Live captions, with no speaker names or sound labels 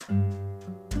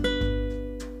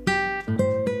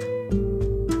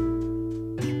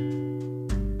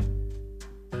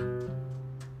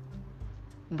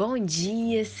Bom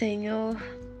dia, Senhor.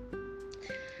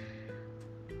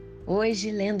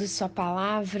 Hoje, lendo sua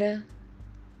palavra,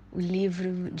 o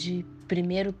livro de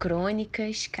 1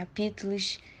 Crônicas,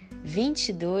 capítulos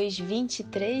 22,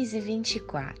 23 e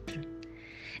 24.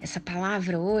 Essa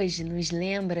palavra hoje nos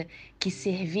lembra que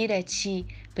servir a Ti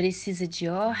precisa de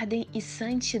ordem e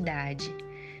santidade.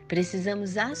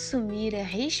 Precisamos assumir a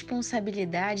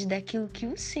responsabilidade daquilo que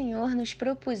o Senhor nos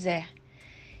propuser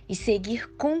e seguir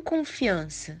com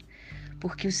confiança,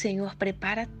 porque o Senhor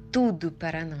prepara tudo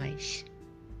para nós.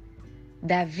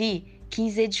 Davi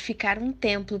quis edificar um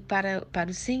templo para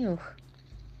o Senhor,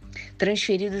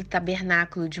 transferido do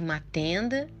tabernáculo de uma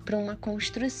tenda para uma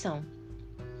construção.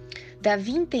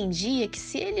 Davi entendia que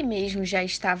se ele mesmo já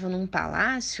estava num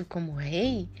palácio como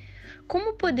rei,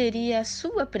 como poderia a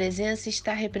sua presença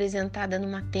estar representada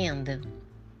numa tenda?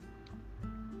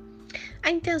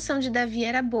 A intenção de Davi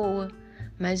era boa,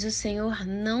 mas o Senhor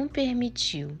não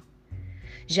permitiu.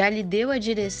 Já lhe deu a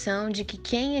direção de que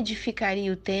quem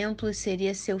edificaria o templo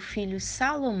seria seu filho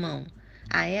Salomão,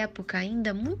 à época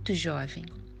ainda muito jovem.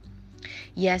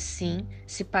 E assim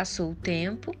se passou o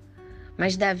tempo,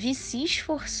 mas Davi se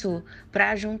esforçou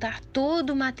para juntar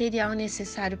todo o material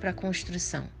necessário para a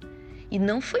construção. E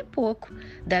não foi pouco.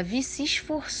 Davi se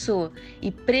esforçou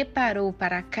e preparou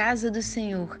para a casa do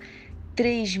Senhor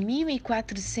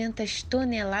 3.400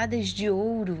 toneladas de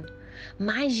ouro,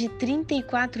 mais de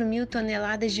 34.000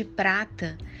 toneladas de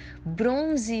prata,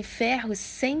 bronze e ferro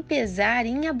sem pesar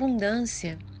em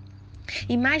abundância,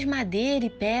 e mais madeira e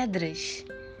pedras.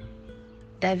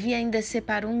 Davi ainda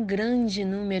separou um grande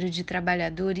número de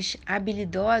trabalhadores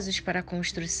habilidosos para a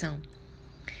construção,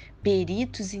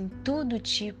 peritos em todo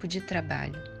tipo de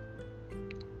trabalho.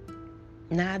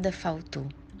 Nada faltou.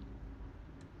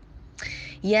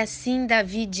 E assim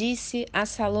Davi disse a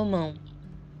Salomão: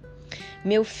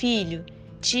 Meu filho,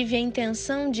 tive a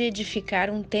intenção de edificar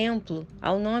um templo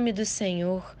ao nome do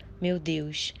Senhor, meu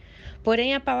Deus.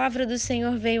 Porém a palavra do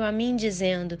Senhor veio a mim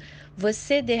dizendo: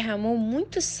 Você derramou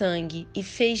muito sangue e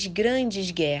fez grandes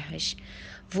guerras.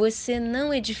 Você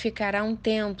não edificará um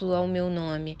templo ao meu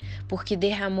nome, porque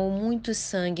derramou muito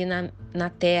sangue na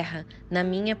terra, na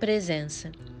minha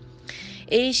presença.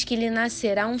 Eis que lhe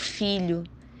nascerá um filho,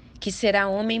 que será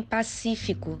homem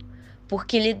pacífico,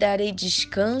 porque lhe darei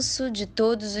descanso de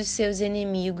todos os seus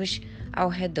inimigos ao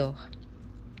redor.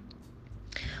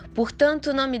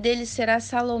 Portanto, o nome dele será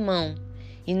Salomão,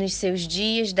 e nos seus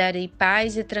dias darei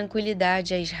paz e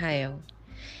tranquilidade a Israel.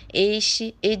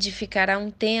 Este edificará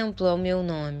um templo ao meu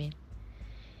nome.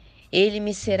 Ele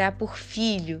me será por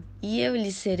filho, e eu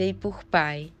lhe serei por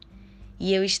pai.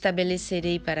 E eu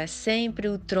estabelecerei para sempre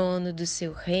o trono do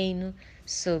seu reino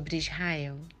sobre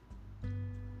Israel.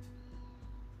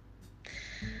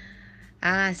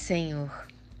 Ah, Senhor!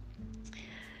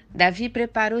 Davi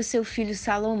preparou seu filho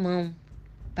Salomão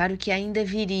para o que ainda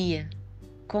viria,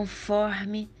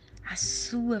 conforme a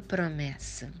sua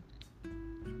promessa.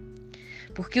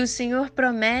 Porque o Senhor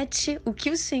promete, o que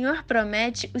o Senhor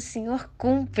promete, o Senhor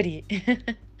cumpre.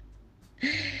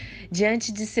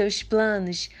 Diante de seus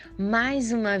planos,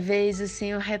 mais uma vez o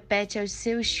Senhor repete aos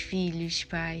seus filhos,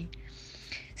 Pai: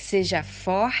 Seja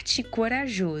forte e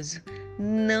corajoso,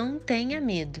 não tenha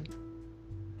medo.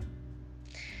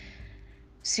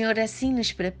 O Senhor assim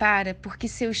nos prepara porque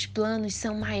seus planos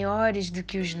são maiores do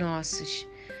que os nossos.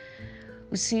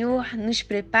 O Senhor nos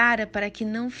prepara para que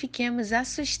não fiquemos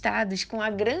assustados com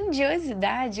a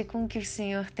grandiosidade com que o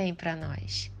Senhor tem para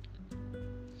nós.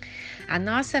 A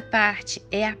nossa parte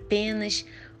é apenas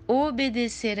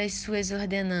obedecer às suas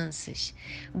ordenanças,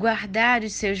 guardar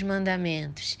os seus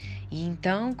mandamentos. E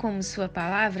então, como sua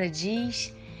palavra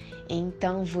diz,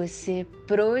 então você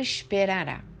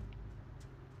prosperará.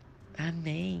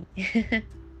 Amém.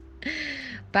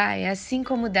 Pai, assim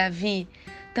como Davi,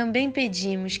 também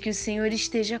pedimos que o Senhor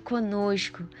esteja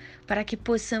conosco para que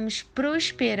possamos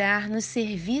prosperar no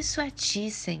serviço a Ti,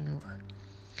 Senhor.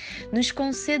 Nos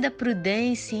conceda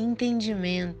prudência e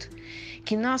entendimento,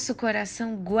 que nosso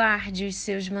coração guarde os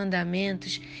Seus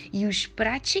mandamentos e os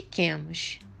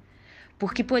pratiquemos,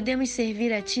 porque podemos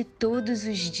servir a Ti todos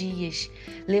os dias,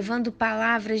 levando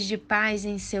palavras de paz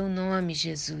em Seu nome,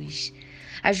 Jesus,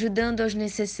 ajudando aos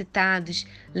necessitados,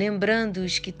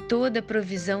 lembrando-os que toda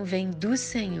provisão vem do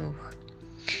Senhor,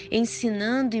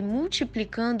 ensinando e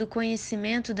multiplicando o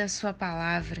conhecimento da Sua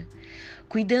palavra,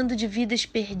 cuidando de vidas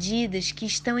perdidas que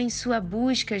estão em Sua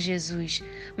busca, Jesus,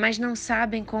 mas não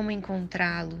sabem como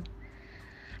encontrá-lo,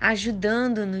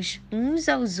 ajudando-nos uns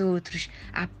aos outros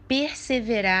a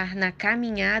perseverar na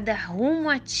caminhada rumo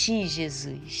a Ti,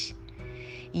 Jesus.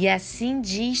 E assim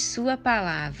diz Sua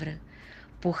palavra: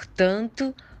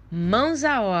 Portanto, mãos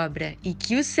à obra e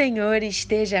que o Senhor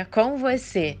esteja com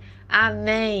você.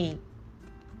 Amém!